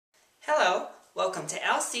Hello, welcome to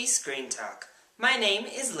LC Screen Talk. My name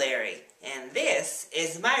is Larry, and this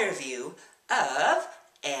is my review of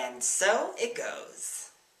And So It Goes.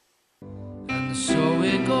 And so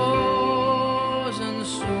it goes, and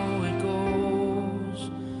so it goes,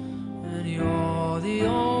 and you're the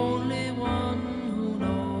only one who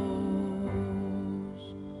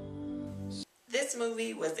knows. This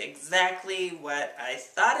movie was exactly what I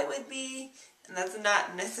thought it would be, and that's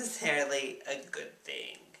not necessarily a good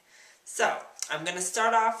thing. So, I'm going to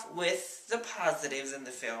start off with the positives in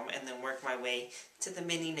the film and then work my way to the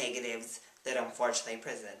many negatives that unfortunately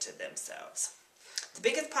presented themselves. The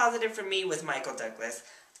biggest positive for me was Michael Douglas.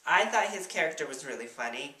 I thought his character was really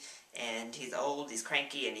funny, and he's old, he's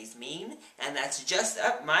cranky, and he's mean, and that's just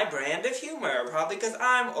up my brand of humor, probably because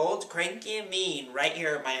I'm old, cranky, and mean right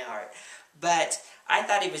here in my heart. But I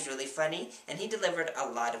thought he was really funny, and he delivered a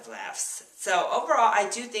lot of laughs. So overall, I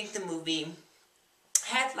do think the movie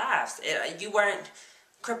had laughs. You weren't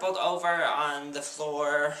crippled over on the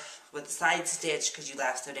floor with a side stitch because you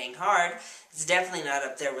laughed so dang hard. It's definitely not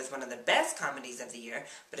up there with one of the best comedies of the year,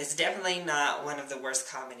 but it's definitely not one of the worst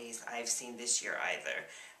comedies I've seen this year either,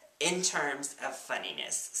 in terms of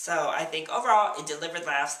funniness. So I think overall it delivered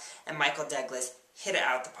laughs, and Michael Douglas hit it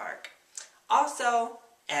out the park. Also,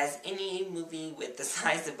 as any movie with the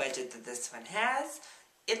size of budget that this one has,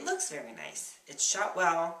 it looks very nice. It's shot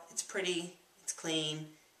well, it's pretty, it's clean.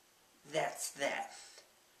 That's that.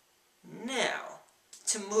 Now,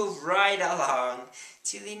 to move right along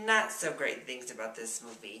to the not so great things about this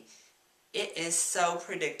movie. It is so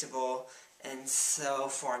predictable and so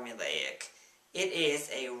formulaic. It is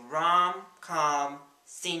a rom-com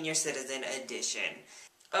senior citizen edition.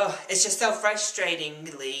 Oh, it's just so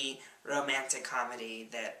frustratingly romantic comedy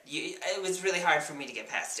that it was really hard for me to get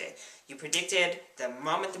past it. You predicted the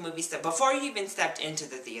moment the movie started, before you even stepped into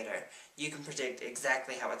the theater, you can predict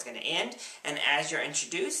exactly how it's going to end, and as you're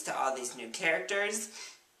introduced to all these new characters,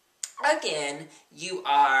 again, you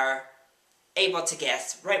are able to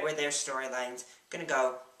guess right where their storyline's going to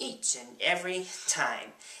go each and every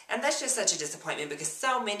time. And that's just such a disappointment because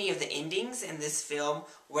so many of the endings in this film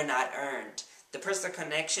were not earned. The personal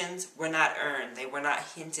connections were not earned. They were not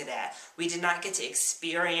hinted at. We did not get to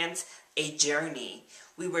experience a journey.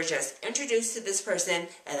 We were just introduced to this person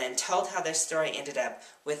and then told how their story ended up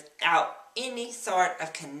without any sort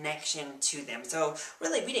of connection to them. So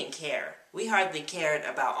really, we didn't care. We hardly cared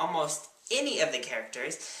about almost any of the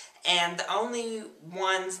characters. And the only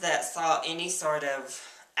ones that saw any sort of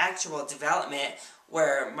actual development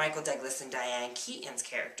were Michael Douglas and Diane Keaton's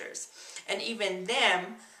characters. And even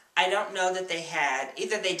them, I don't know that they had,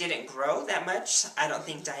 either they didn't grow that much. I don't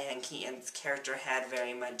think Diane Keaton's character had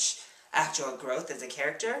very much actual growth as a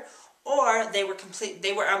character, or they were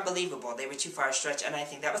unbelievable. They were too far a stretch, and I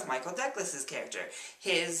think that was Michael Douglas's character.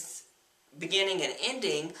 His beginning and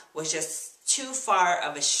ending was just too far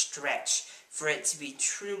of a stretch for it to be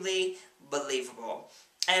truly believable.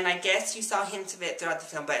 And I guess you saw hints of it throughout the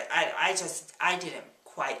film, but I didn't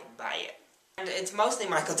quite buy it. And it's mostly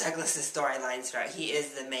Michael Douglas' storylines throughout. He is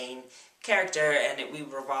the main character, and we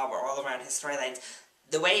revolve all around his storylines.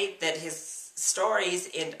 The way that his stories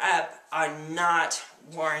end up are not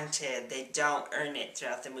warranted. They don't earn it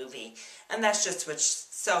throughout the movie. And that's just what's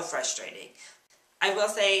so frustrating. I will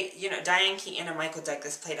say, Diane Keaton and Michael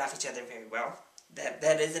Douglas played off each other very well.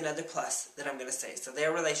 That is another plus that I'm going to say. So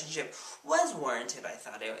their relationship was warranted, I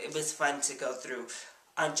thought. It was fun to go through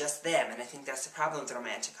on just them, and I think that's the problem with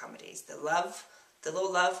romantic comedies. The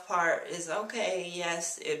little love part is okay,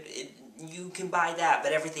 yes, you can buy that,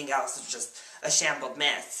 but everything else is just a shambled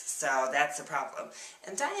mess, so that's the problem.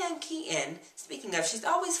 And Diane Keaton, speaking of, she's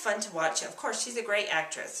always fun to watch. Of course, she's a great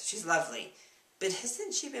actress, she's lovely, but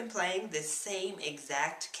hasn't she been playing the same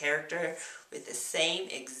exact character with the same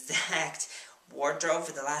exact wardrobe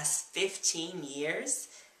for the last 15 years?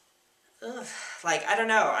 Ugh. Like, I don't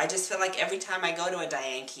know, I just feel like every time I go to a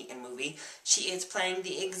Diane Keaton movie, she is playing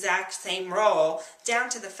the exact same role, down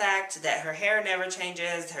to the fact that her hair never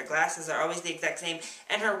changes, her glasses are always the exact same,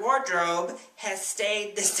 and her wardrobe has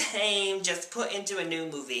stayed the same, just put into a new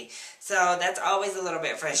movie. So that's always a little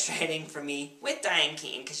bit frustrating for me with Diane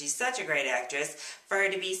Keaton, because she's such a great actress. For her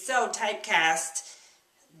to be so typecast,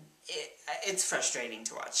 it's frustrating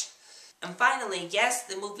to watch. And finally, yes,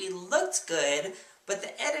 the movie looked good, but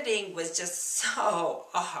the editing was just so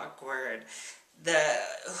awkward.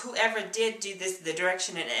 Whoever did do this, the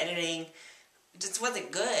direction and editing, just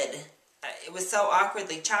wasn't good. It was so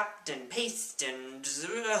awkwardly chopped and pasted, and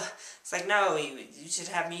it's like, no, you should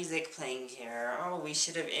have music playing here. Oh, we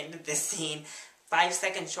should have ended this scene 5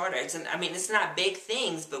 seconds shorter. It's not big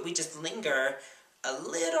things, but we just linger a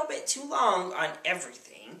little bit too long on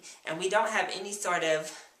everything, and we don't have any sort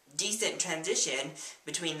of decent transition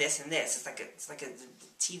between this and this. It's like a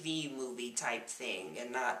TV movie type thing,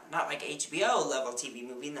 and not like HBO level TV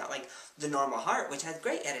movie, not like The Normal Heart, which has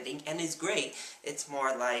great editing and is great. It's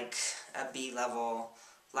more like a B-level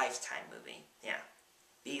Lifetime movie. Yeah.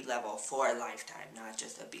 B-level for Lifetime, not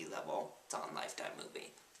just a B-level, it's on Lifetime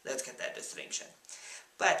movie. Let's get that distinction.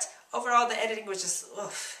 But overall, the editing was just,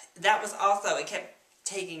 oof. That was also, it kept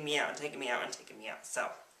taking me out and taking me out and taking me out. So,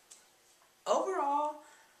 overall,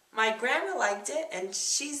 my grandma liked it, and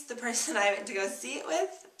she's the person I went to go see it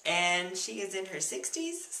with, and she is in her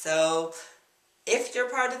 60s. So, if you're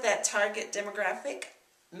part of that target demographic,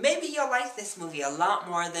 maybe you'll like this movie a lot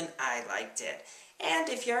more than I liked it. And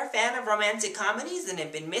if you're a fan of romantic comedies and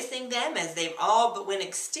have been missing them as they've all but went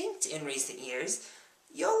extinct in recent years,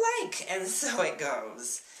 you'll like And So It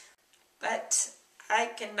Goes. But I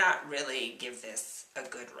cannot really give this a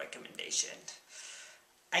good recommendation.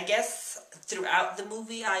 I guess throughout the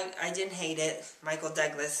movie I didn't hate it. Michael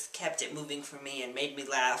Douglas kept it moving for me and made me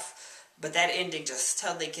laugh. But that ending just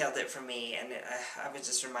totally killed it for me, and I was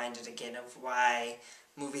just reminded again of why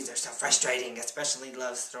movies are so frustrating, especially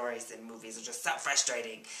love stories in movies are just so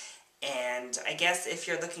frustrating. And I guess if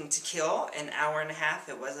you're looking to kill an hour and a half,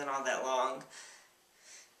 it wasn't all that long,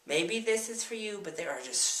 maybe this is for you, but there are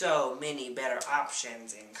just so many better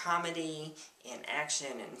options in comedy, in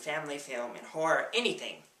action, in family film, in horror,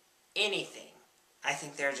 anything. I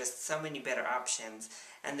think there are just so many better options,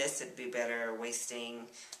 and this would be better wasting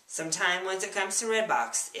some time once it comes to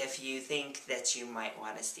Redbox if you think that you might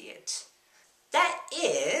want to see it. That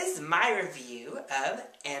is my review of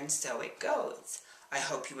And So It Goes. I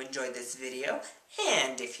hope you enjoyed this video,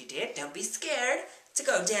 and if you did, don't be scared to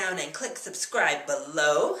go down and click subscribe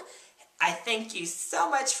below. I thank you so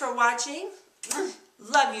much for watching.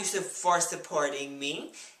 Love you for supporting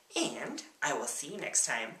me, and I will see you next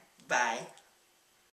time. Bye.